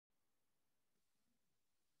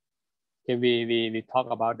Okay, we talk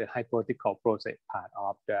about the hypothetical process part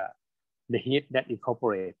of the heat that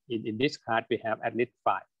incorporate. In this class, we have at least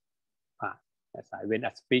 5 parts. When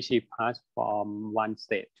a species pass from one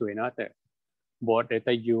state to another, both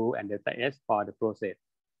delta U and delta S for the process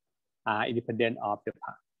are independent of the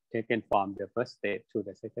path taken from the first state to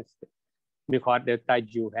the second state. Because delta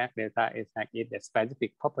U hat, delta S hat is a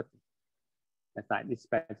specific property. That's right, this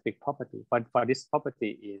specific property. But for this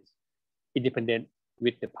property is independent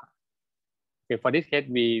with the path. Okay, for this case,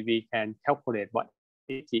 we can calculate what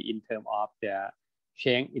energy in terms of the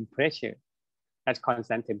change in pressure at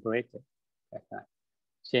constant temperature. That's right.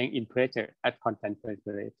 Change in pressure at constant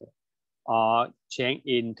temperature, or change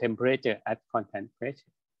in temperature at constant pressure.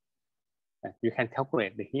 You can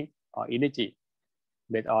calculate the heat or energy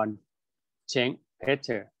based on change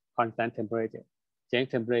pressure, constant temperature, change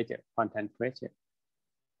temperature, constant pressure.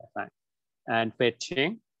 That's right. And phase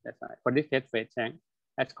change. That's right. For this case, phase change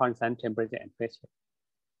at constant temperature and pressure.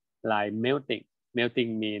 Like melting.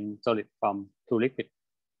 Melting means solid from to liquid.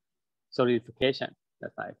 Solidification.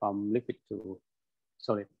 That's right. From liquid to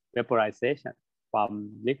solid. Vaporization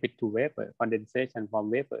from liquid to vapor. Condensation from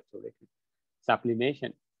vapor to liquid.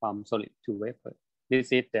 Sublimation from solid to vapor.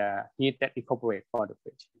 This is the heat that incorporates for the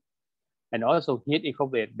phase change. And also heat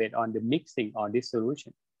incorporates based on the mixing or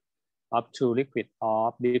dissolution of two liquid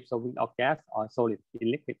or dissolving of gas or solid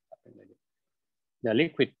in liquid. The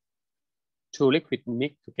liquid, two liquid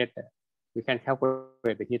mix together. We can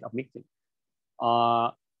calculate the heat of mixing.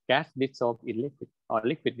 Or gas dissolved in liquid, or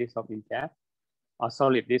liquid dissolved in gas, or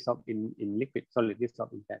solid dissolved in liquid, solid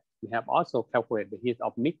dissolved in gas. We have also calculated the heat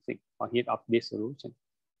of mixing or heat of dissolution.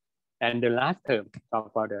 And the last term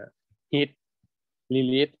talk about the heat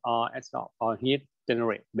released or absorbed or heat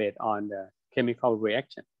generated based on the chemical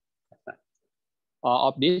reaction. All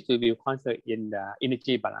of this we will consider in the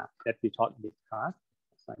energy balance that we taught in this class.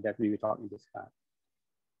 That we will talk in this class.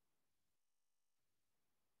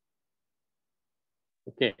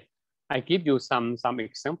 Okay, I give you some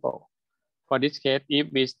example. For this case,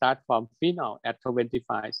 if we start from phenol at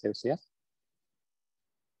 25 Celsius,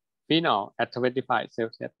 phenol at 25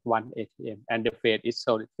 Celsius, 1 atm, and the phase is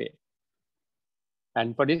solid phase.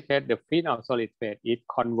 And for this case, the phenol solid phase is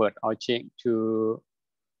convert or change to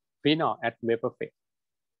phenol at vapor phase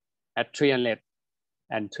at 303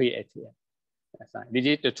 atm. That's right. This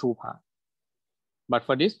is the two part. But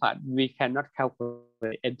for this part, we cannot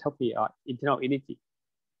calculate enthalpy or internal energy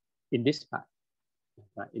in this part.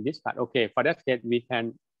 In this part, okay. For that case, we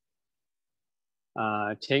can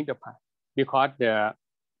change the part because the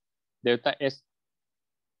delta S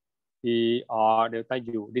or delta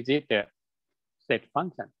U, this is the state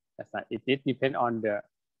function. That's right. It depends on the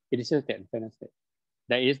initial state and final state.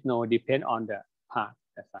 There is no depend on the part.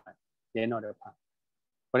 That's right. There is no other part.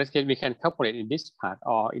 For this case, we can calculate in this part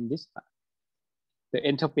or in this part. The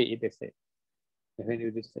enthalpy is the same.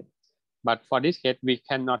 But for this case, we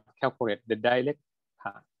cannot calculate the direct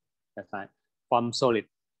part. That's right. From solid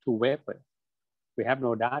to vapor. We have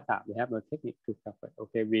no data. We have no technique to calculate.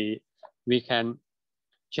 Okay, we can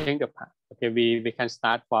change the part. Okay, we can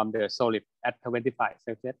start from the solid at 25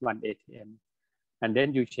 Celsius, 1 atm. And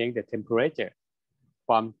then you change the temperature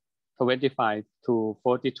from 25 to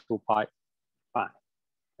 42.5.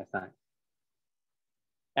 That's right.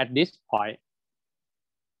 At this point,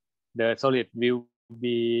 the solid will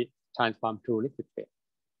be transformed to liquid phase.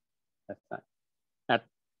 That's right. At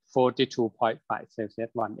 42.5 Celsius,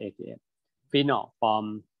 1 atm. Phenol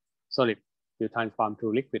from solid will transform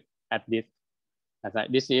to liquid at this. That's right.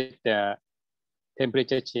 This is the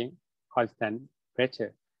temperature change, constant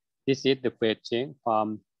pressure. This is the phase change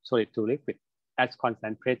from solid to liquid at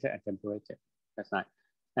constant pressure and temperature. That's right.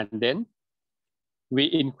 And then we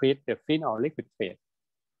increase the phenol liquid phase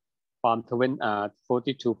from 42.5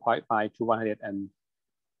 to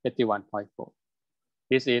 181.4.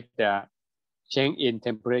 This is the change in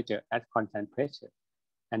temperature at constant pressure.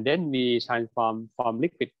 And then we transform from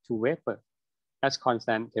liquid to vapor at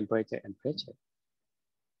constant temperature and pressure.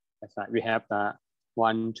 That's right. We have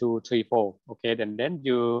 1, 2, 3, 4. Okay, then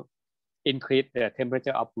you increase the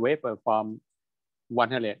temperature of vapor from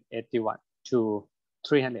 181 to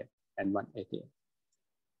 301.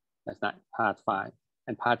 That's not part 5.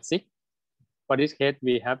 And part 6, for this case,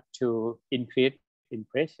 we have to increase in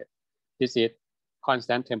pressure. This is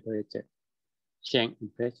constant temperature, change in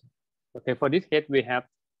pressure. Okay, for this case, we have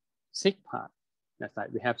 6 parts. That's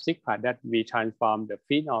right, we have 6 parts that we transform the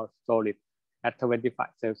phenol solid at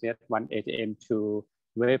 25 Celsius, 1 atm to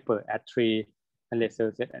vapor at 300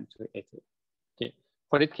 Celsius and 3 atm. Okay,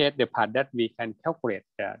 for this case, the part that we can calculate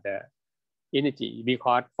the energy,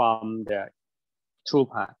 because from the true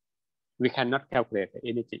part, we cannot calculate the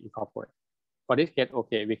energy incorporated. For this case,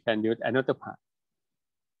 okay, we can use another part,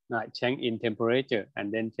 like change in temperature and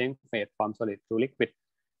then change phase from solid to liquid,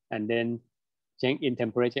 and then change in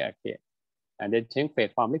temperature again, and then change phase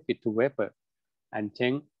from liquid to vapor, and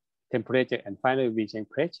change temperature, and finally we change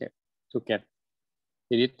pressure to get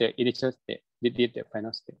this is the initial state, this is the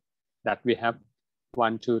final state. That we have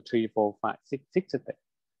 1, 2, 3, 4, 5, 6 steps.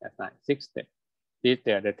 That's right, 6 steps. This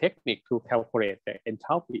is the technique to calculate the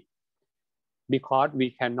enthalpy, because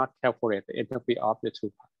we cannot calculate the enthalpy of the two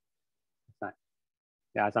parts. Right.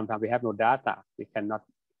 Yeah, sometimes we have no data. We cannot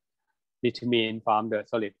determine from the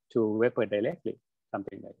solid to vapor directly,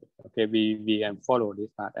 something like that. Okay, we can follow this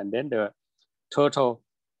part, and then the total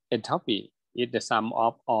enthalpy is the sum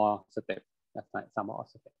of all steps. That's right, sum of all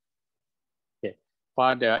steps. Okay,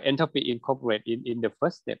 for the enthalpy incorporated in the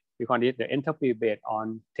first step, we call it the enthalpy based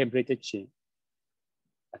on temperature change.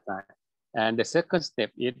 That's right. And the second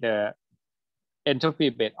step is the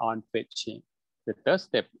enthalpy based on phase change. The third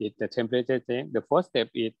step is the temperature change. The fourth step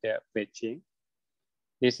is the phase change.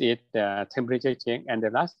 This is the temperature change, and the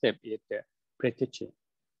last step is the pressure change.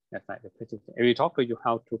 That's right, the pressure change. And we talk to you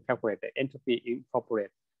how to calculate the enthalpy incorporate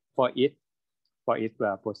for each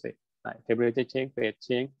process. Like temperature change, phase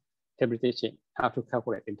change, temperature change. How to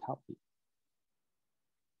calculate enthalpy.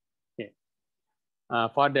 Okay.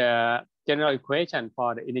 For the general equation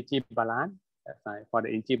for the energy balance, that's right, for the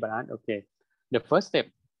energy balance. Okay. The first step,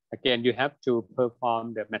 again, you have to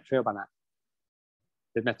perform the material balance.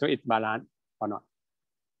 The material is balanced or not.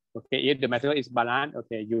 Okay, if the material is balanced,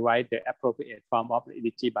 okay, you write the appropriate form of the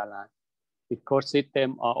energy balance. It's closed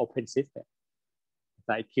system or open system.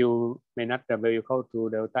 Like Q may not be equal to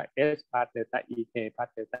delta S plus delta EK plus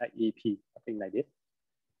delta EP, something like this.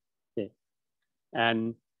 Okay,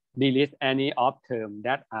 and delete any of term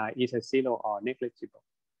that are either zero or negligible.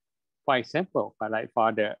 For example, like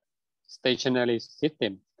for the stationary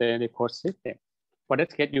system, the closed system. For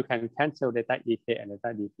that case, you can cancel delta EK and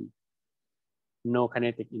delta DP. No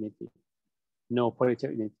kinetic energy, no potential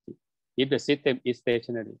energy. If the system is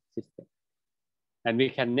stationary system, and we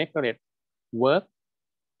can neglect work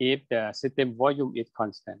if the system volume is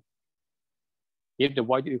constant. If the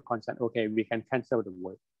volume is constant, okay, we can cancel the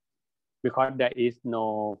work because there is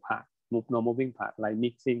no part, no moving part like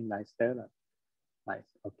mixing, like stirrer, like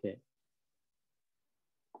okay.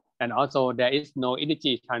 And also there is no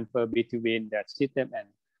energy transfer between the system and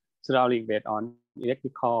surrounding based on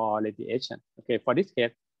electrical radiation. Okay, for this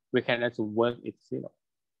case, we can also work it zero.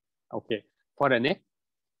 Okay, for the next,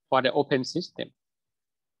 for the open system,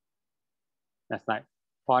 that's right.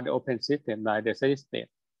 For the open system, like the steady state,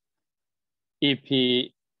 if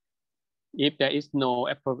there is no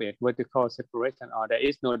appropriate vertical separation or there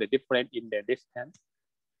is no the difference in the distance,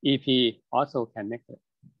 EP also can neglect.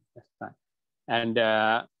 That's right.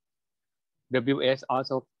 And WS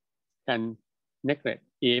also can neglect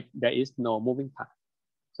if there is no moving part,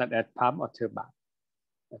 such as pump or turbine,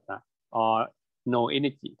 or no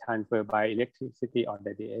energy transfer by electricity or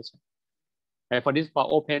radiation. And for this, for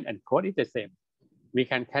open and closed, it's the same. We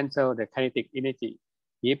can cancel the kinetic energy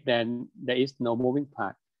if then there is no moving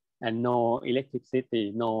part and no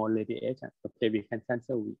electricity, no radiation. Okay, we can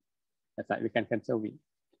cancel V. That's right, we can cancel V.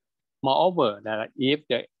 Moreover, that if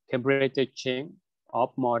the temperature change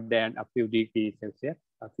of more than a few degrees Celsius,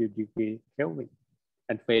 a few degrees Kelvin,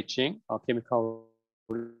 and phase change or chemical,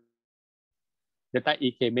 delta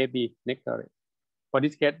EK may be neglected. For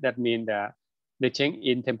this case, that means the change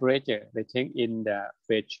in temperature, the change in the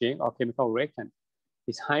phase change or chemical reaction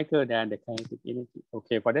is higher than the kinetic energy.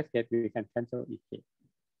 Okay, for that case, we can cancel EK.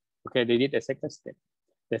 Okay, they did the second step.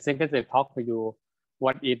 The second step talk to you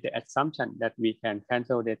what is the assumption that we can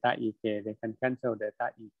cancel delta EK, they can cancel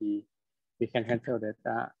delta EP, we can cancel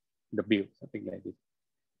delta W, something like this.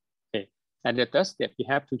 Okay, and the third step, you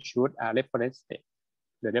have to choose a reference state,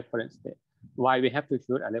 the reference state. Why we have to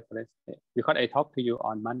choose a reference state? Because I talked to you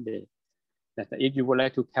on Monday that if you would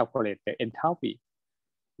like to calculate the enthalpy,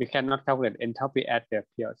 we cannot calculate enthalpy at the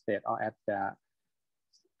pure state or at the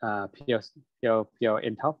pure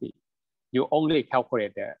enthalpy. You only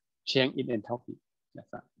calculate the change in enthalpy. That's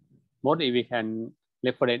right. Mostly we can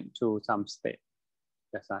reference to some state.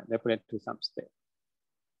 That's right, reference to some state.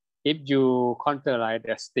 If you consider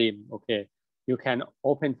the steam, okay, you can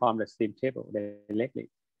open from the steam table directly.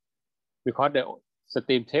 Because the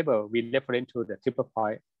steam table, we reference to the triple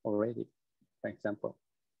point already, for example.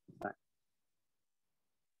 Right.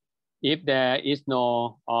 If there is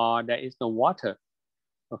no water,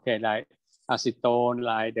 okay, like acetone,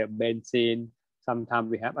 like the benzene, sometimes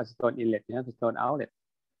we have acetone inlet, we have acetone outlet.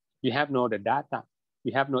 You have no the data,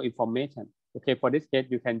 you have no information. Okay, for this case,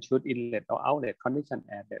 you can choose inlet or outlet condition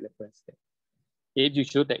at the reference state. If you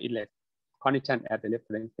choose the inlet, condition at the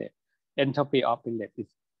reference state. Entropy of inlet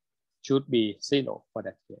should be 0 for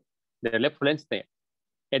that case. The reference state,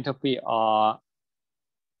 entropy or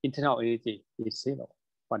internal energy is 0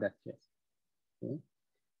 for that case. Okay.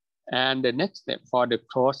 And the next step for the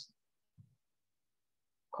closed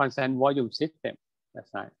constant volume system, that's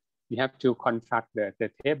right. We have to construct the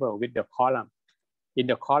table with the column. In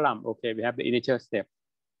the column, okay, we have the initial step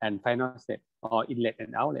and final step, or inlet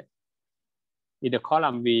and outlet. In the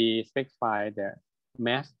column, we specify the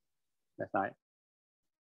mass, that's right.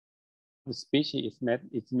 The species is mass,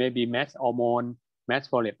 it may be mass hormone, mass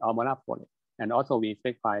folate, or molar folate. And also we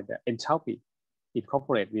specify the enthalpy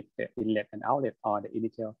incorporate with the inlet and outlet, or the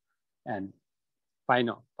initial and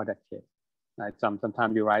final for that case. Right?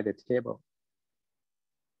 Sometimes you write the table.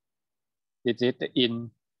 Is it the in?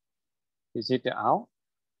 Is it the out?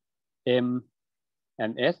 M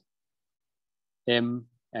and S, M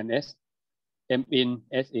and S, M in,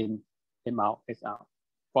 S in, M out, S out.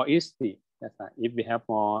 For each stream, that's right. If we have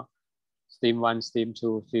more stream 1, stream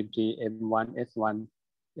 2, stream 3, M1, S1,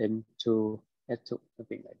 M2, S2,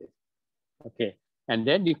 something like this. Okay, and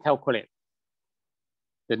then you calculate.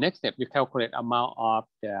 The next step, you calculate amount of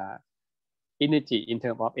the energy in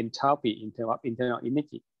terms of enthalpy, in terms of internal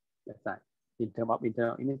energy. That's right, in terms of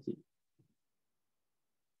internal energy.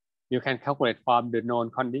 You can calculate from the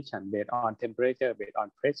known condition based on temperature, based on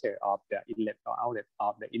pressure of the inlet or outlet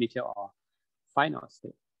of the initial or final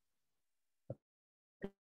state.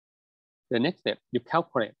 The next step, you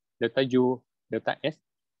calculate delta U, delta S.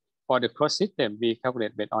 For the closed system, we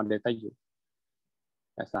calculate based on delta U.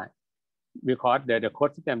 That's right. Because the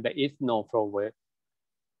closed system, there is no flow work.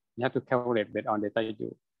 You have to calculate based on delta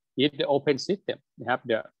U. If the open system, you have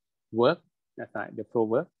the work, that's right, the flow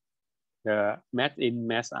work, the mass in,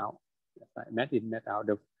 mass out. That's right, mass in, mass out.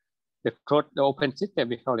 The open system,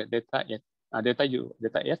 we call it delta S, delta U,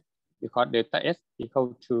 delta S, because delta S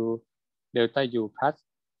equal to delta U plus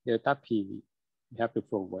delta PV. You have to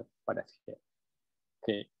flow work for that case.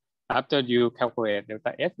 Okay. After you calculate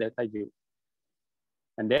delta S, delta U,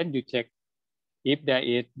 and then you check if there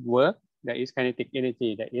is work, there is kinetic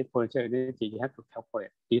energy, there is potential energy, you have to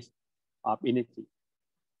calculate this of energy.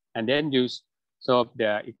 And then you solve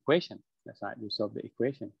the equation. That's right, you solve the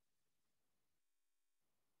equation.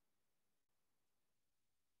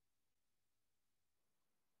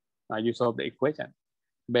 You solve the equation.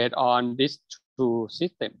 Based on these two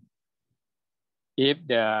systems, if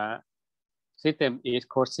the system is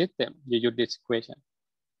closed system, you use this equation.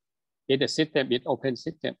 If the system is open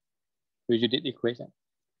system, you use this equation.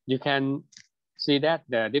 You can see that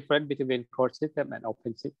the difference between closed system and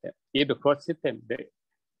open system. If the closed system, the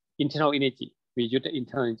internal energy, we use the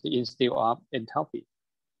internal energy instead of enthalpy.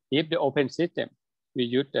 If the open system, we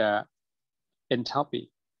use the enthalpy,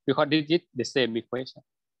 because this is the same equation.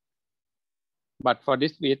 But for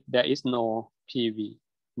this bit, there is no PV,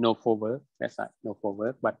 no flow work, that's right, no flow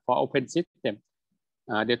work. But for open system,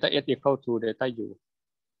 delta S equal to delta U.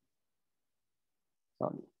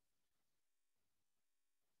 Sorry.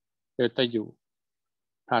 Delta U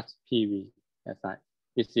plus PV, that's right.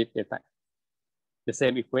 This is delta. The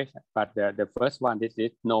same equation, but the first one, this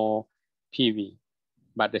is no PV,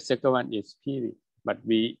 but the second one is PV. But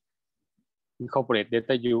we incorporate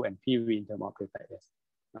delta U and PV in terms of delta S.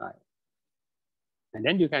 Right. And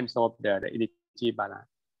then you can solve the energy balance.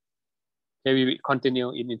 Okay, we will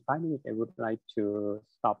continue in 5 minutes. I would like to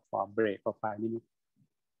stop for a break for 5 minutes.